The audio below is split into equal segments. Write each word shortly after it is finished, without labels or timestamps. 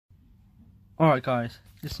Alright guys,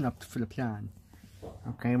 listen up for the plan.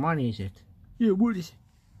 Okay, what is it? Yeah, what is it?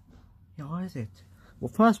 Yeah, what is it? Well,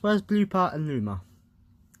 first, where's Blue Part and Luma?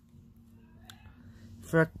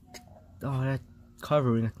 They're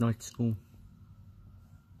covering at night school.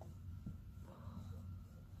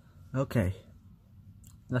 Okay,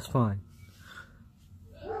 that's fine.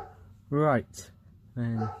 Right,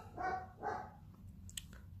 then.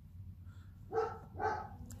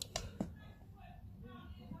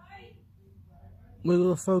 We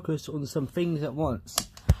will focus on some things at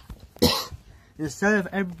once. Instead of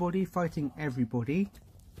everybody fighting everybody,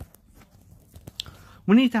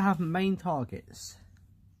 we need to have main targets.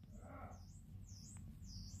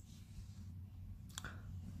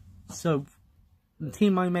 So, the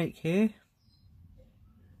team I make here,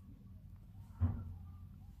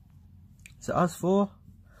 so us four,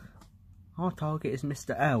 our target is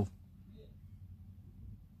Mr. L.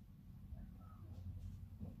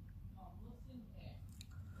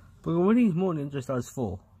 But we need more than just us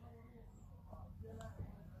four.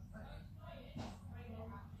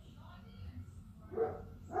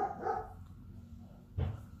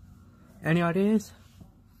 Any ideas?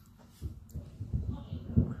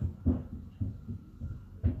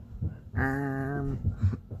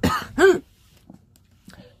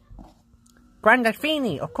 Grandad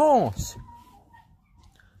Feeny, of course.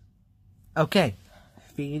 Okay,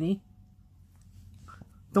 Feeny.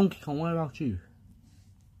 Donkey Kong, what about you?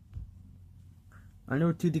 I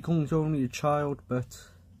know Diddy Kong's only a child, but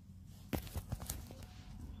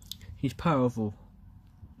he's powerful.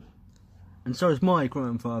 And so is my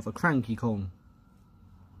grandfather, Cranky Kong.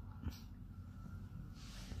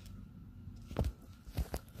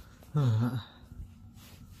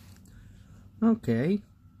 Okay.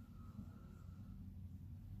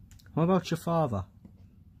 What about your father?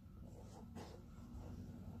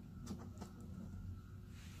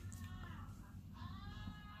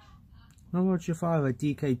 What about your father,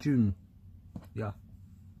 DK Jr.? Yeah.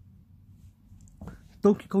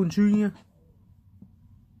 Donkey Kong Jr.?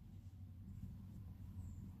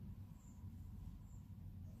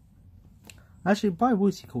 Actually, why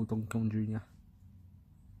was he called Donkey Kong Jr.?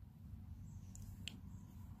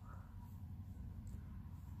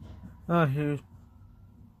 Oh, here's...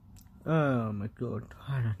 Oh my god.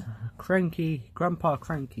 I don't know. Cranky. Grandpa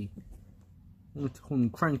Cranky. I want to call him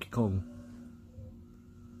Cranky Kong.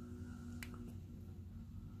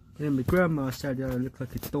 And then my grandma said that I look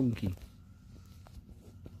like a donkey.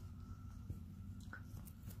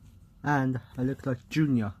 And I look like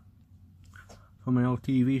Junior from an old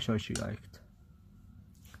TV show she liked.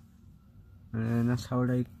 And that's how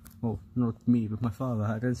they, well, not me, but my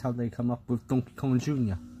father, that's how they come up with Donkey Kong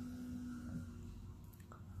Jr.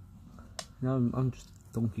 No, I'm just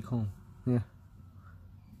Donkey Kong, yeah.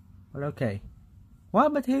 But okay. What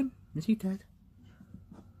about him? Is he dead?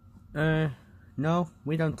 No,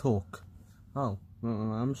 we don't talk. Oh,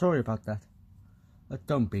 I'm sorry about that.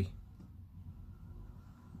 Don't be.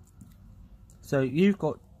 So you've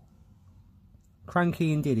got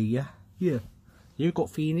Cranky and Diddy, yeah? Yeah. You've got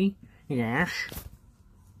Feeny. Yes.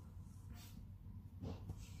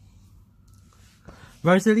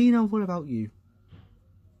 Rosalina, what about you?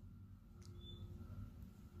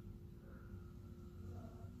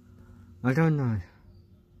 I don't know.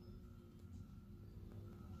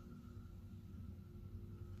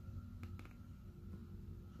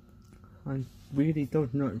 I really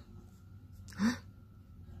don't know.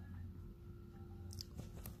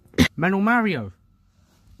 Metal Mario!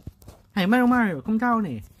 Hey, Metal Mario, come down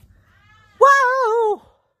here. Whoa!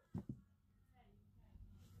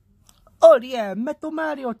 Oh yeah, Metal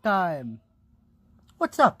Mario time!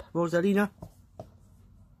 What's up, Rosalina?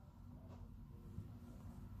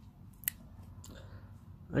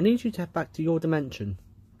 I need you to head back to your dimension.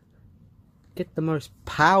 Get the most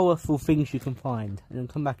powerful things you can find, and then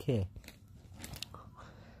come back here.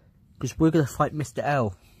 Because we're going to fight Mr.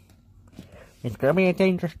 L. It's going to be a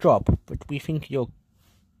dangerous job, but we think you're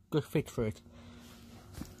a good fit for it.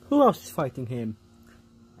 Who else is fighting him?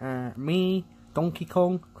 Me, Donkey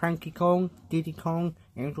Kong, Cranky Kong, Diddy Kong,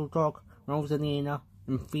 Angel Dog, Rosalina,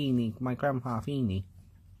 and Feeny, my grandpa Feeny.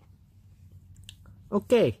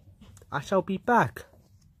 Okay, I shall be back.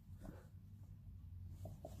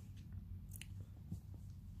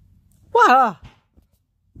 Wow!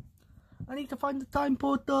 I need to find the time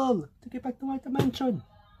portal to get back to my dimension.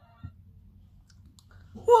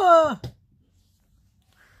 Whoa!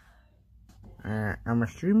 I'm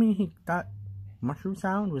assuming that mushroom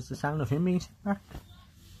sound was the sound of him being back.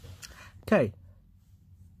 Okay.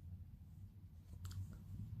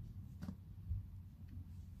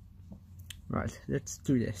 Right, let's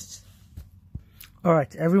do this.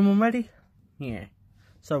 Alright, everyone ready? Yeah.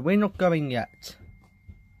 So we're not going yet.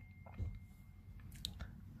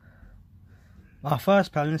 Our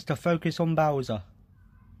first plan is to focus on Bowser.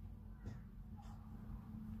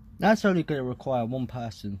 That's only going to require one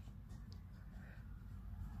person.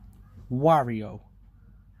 Wario.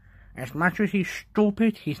 As much as he's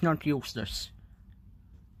stupid, he's not useless.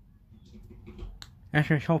 Let's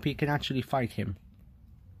just hope he can actually fight him.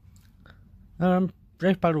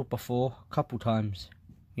 They've battled before, a couple times.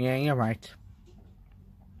 Yeah, you're right.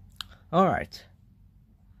 Alright.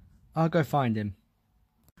 I'll go find him.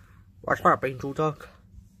 What's up, Angel Dog?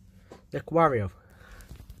 Look, Wario.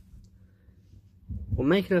 We're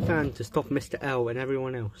making a plan to stop Mr. L and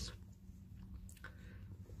everyone else.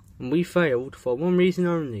 And we failed for one reason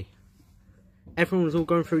only. Everyone was all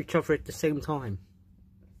going for each other at the same time.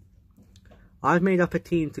 I've made up a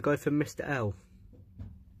team to go for Mr. L.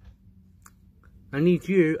 I need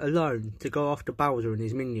you alone to go after Bowser and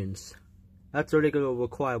his minions. That's only going to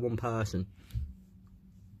require one person.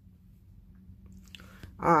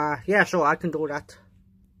 Yeah, sure, I can do that.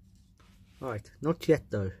 Alright, not yet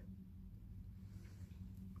though.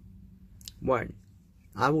 When?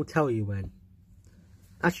 I will tell you when.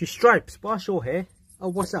 Actually, Stripes, whilst you're here, oh,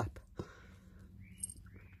 what's up?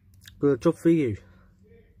 Got a job for you.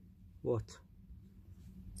 What?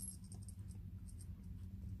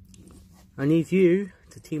 I need you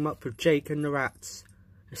to team up with Jake and the Rats.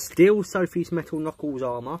 Steal Sophie's Metal Knuckles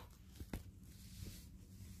armor.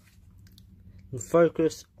 And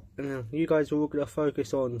focus, and you guys are all going to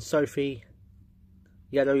focus on Sophie,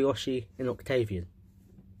 Yellow Yoshi and Octavian.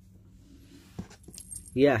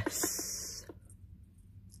 Yes.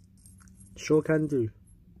 Sure can do.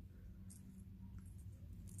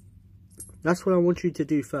 That's what I want you to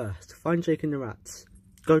do first. Find Jake and the Rats.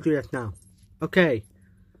 Go do that now. Okay.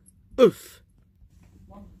 Oof.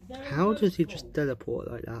 How does he just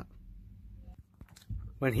teleport like that?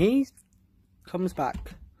 When he comes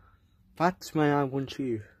back, that's when I want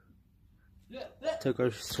you to go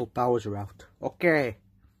sort Bowser out. Okay.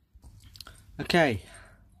 Okay.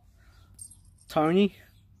 Tony,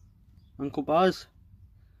 Uncle Buzz,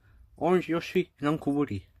 Orange Yoshi and Uncle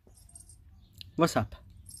Woody. What's up?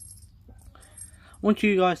 I want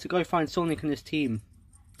you guys to go find Sonic and his team.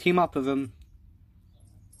 Team up with them.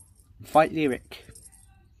 Fight Lyric.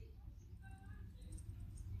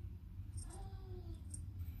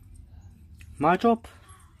 My job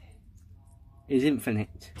is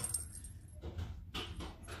infinite.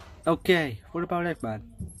 Okay, what about Eggman?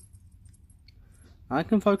 I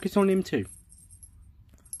can focus on him too.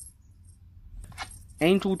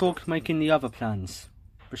 Angel Dog's making the other plans,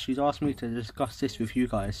 but she's asked me to discuss this with you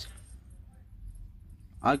guys.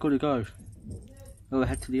 I gotta go. Go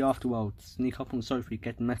head to the afterworld, sneak up on Sophie,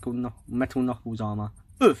 get Metal Knuckles armor.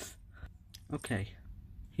 Oof! Okay,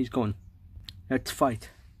 he's gone. Let's fight.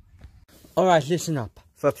 Alright, listen up.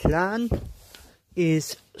 The plan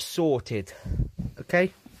is sorted.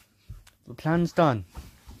 Okay? The plan's done.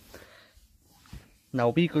 Now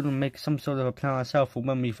we're gonna make some sort of a plan ourselves for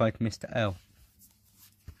when we fight Mr. L.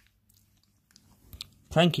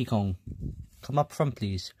 Cranky Kong, come up front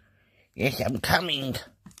please. Yes, I'm coming.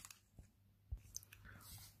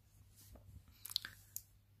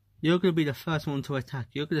 You're going to be the first one to attack.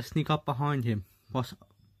 You're going to sneak up behind him.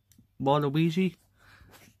 While Luigi,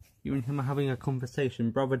 you and him are having a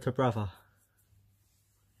conversation, brother to brother.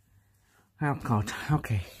 Oh God,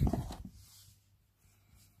 okay.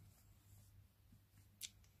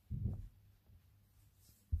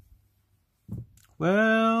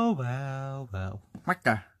 Well. What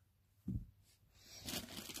the?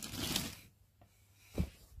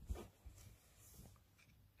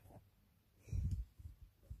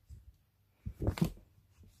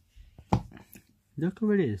 Look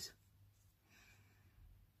who it is.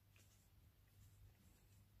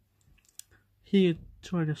 He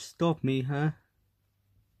trying to stop me, huh?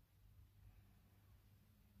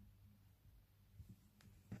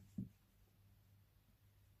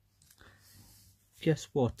 Guess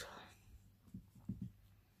what?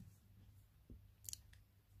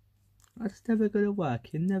 That's never gonna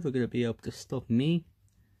work. You're never gonna be able to stop me.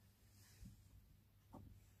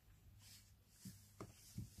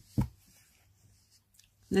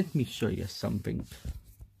 Let me show you something.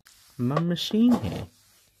 My machine here.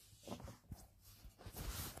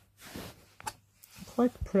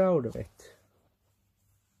 Quite proud of it.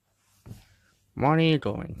 What are you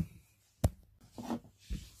doing?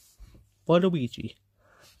 Waluigi,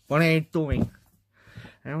 what are you doing?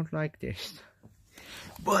 I don't like this.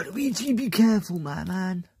 Waluigi, be careful, my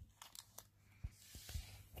man.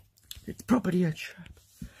 It's probably a trap.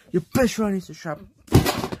 Your best run is a trap.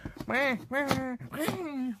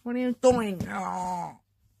 What are you doing? Oh.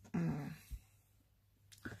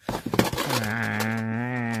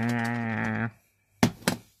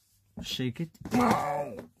 Shake it.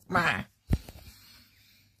 Oh.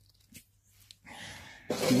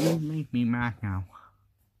 You make me mad now.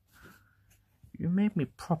 You made me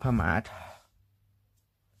proper mad.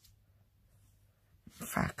 In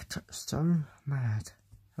fact, so mad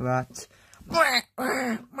that...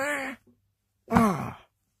 Oh.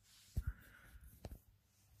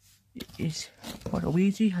 Is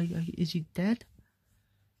Waluigi? Is he dead?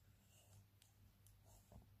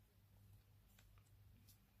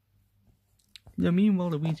 Yeah, me and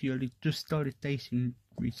Waluigi only just started dating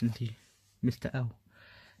recently, Mr. L.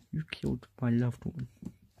 You killed my loved one.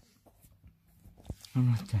 I'm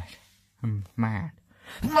not dead. I'm mad.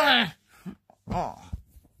 Oh.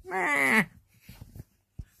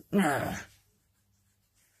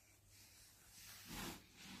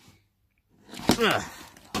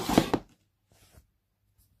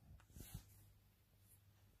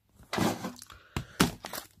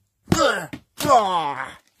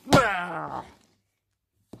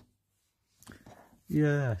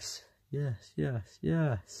 Yes, yes, yes,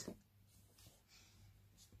 yes.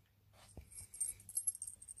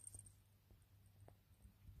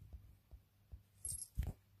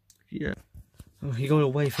 Yeah. Oh, he got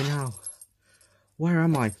away for now. Where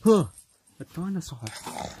am I? Huh? A dinosaur.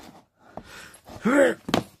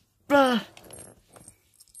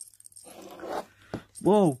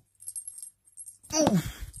 Whoa.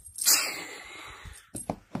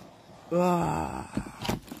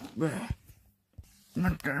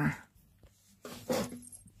 Not there.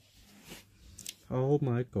 Oh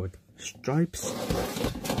my god. Stripes.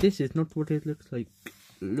 This is not what it looks like.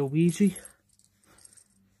 Luigi.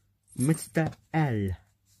 Mr. L.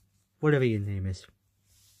 Whatever your name is.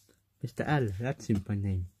 Mr. L. That's in my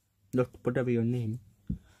name. Not whatever your name.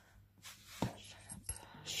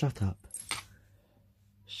 Shut up.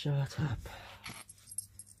 Shut up.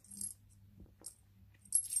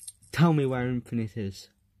 Tell me where Infinite is.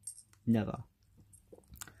 Never.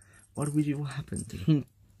 What happened? He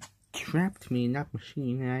trapped me in that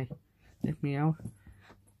machine and I let me out.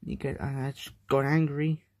 I just got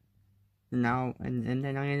angry. Now and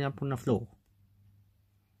then I ended up on the floor.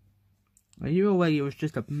 Are you aware it was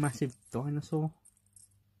just a massive dinosaur?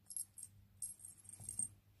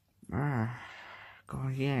 Ah,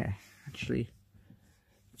 God, yeah. Actually,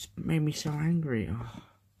 it's made me so angry. Oh,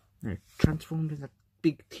 it transformed into a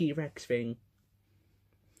big T-Rex thing.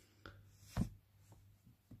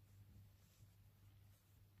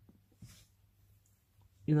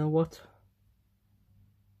 You know what?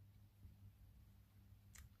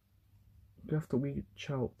 You have to reach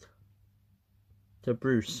out to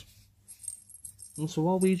Bruce. Also,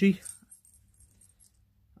 Waluigi,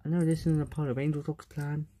 I know this isn't a part of Angel Dog's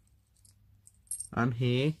plan. I'm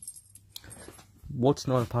here. What's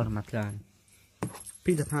not a part of my plan?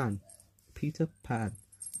 Peter Pan. Peter Pan.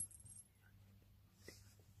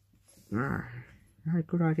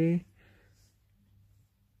 Good idea.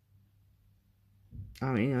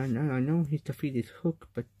 I mean, I know he's defeated Hook,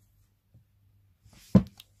 but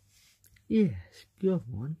yes, good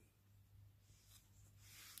one.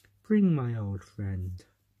 Bring my old friend.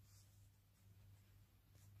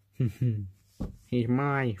 He's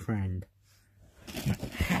my friend.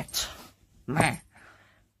 Hat.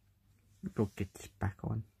 Go get this back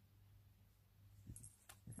on.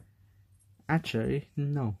 Actually,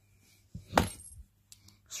 no.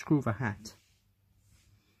 Screw the hat.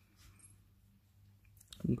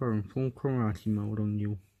 I'm going full karate mode on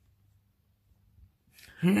you.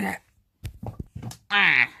 Your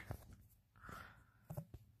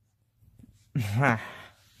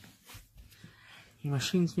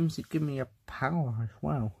machine seems to give me a power as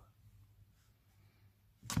well.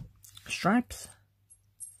 Stripes?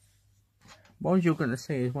 What was you gonna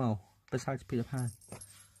say as well, besides Peter Pan?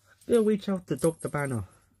 Go reach out to Dr. Banner.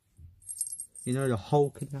 You know, the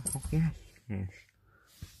Hulk in the Hulk? Yes, yes.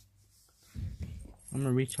 I'm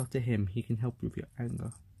gonna reach out to him. He can help you with your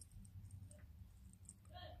anger.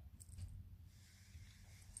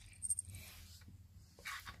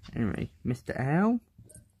 Anyway, Mr. L.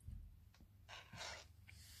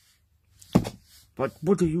 But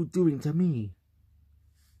what are you doing to me?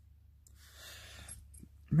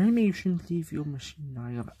 Maybe you shouldn't leave your machine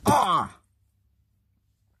lying about. Ah!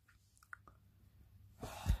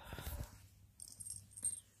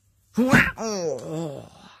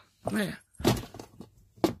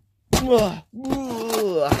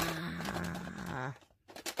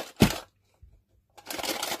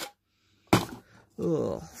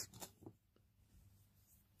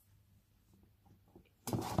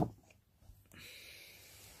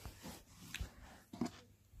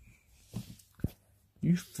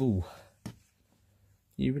 You fool.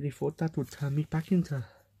 You really thought that would turn me back into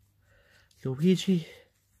Luigi?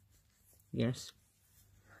 Yes.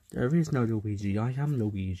 There is no Luigi. I am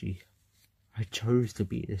Luigi. I chose to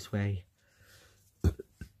be this way.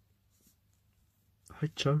 I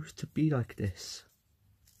chose to be like this.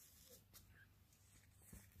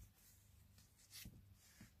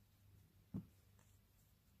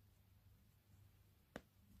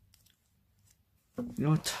 You know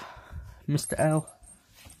what, Mr. L?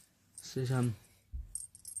 This is a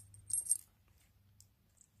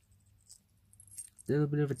little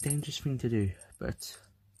bit of a dangerous thing to do, but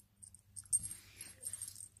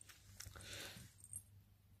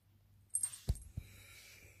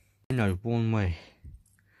I know one way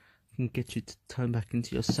can get you to turn back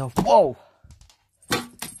into yourself. Whoa!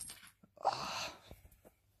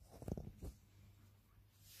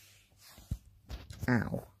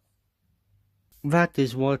 Ow. That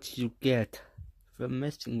is what you get for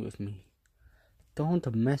messing with me.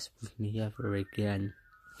 Don't mess with me ever again.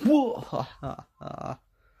 Whoa!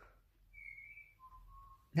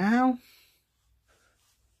 Now?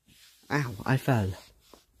 Ow, I fell.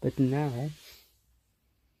 But now,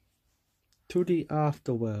 to the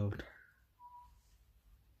afterworld.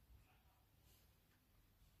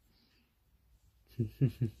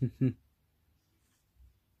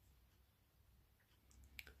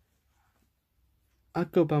 I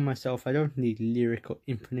go by myself. I don't need Lyric or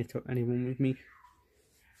Infinite or anyone with me.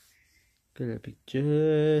 Gonna be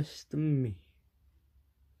just me.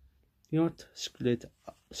 You know what?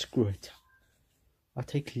 Screw it. I'll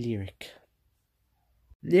take Lyric.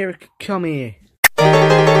 Lyric, come here.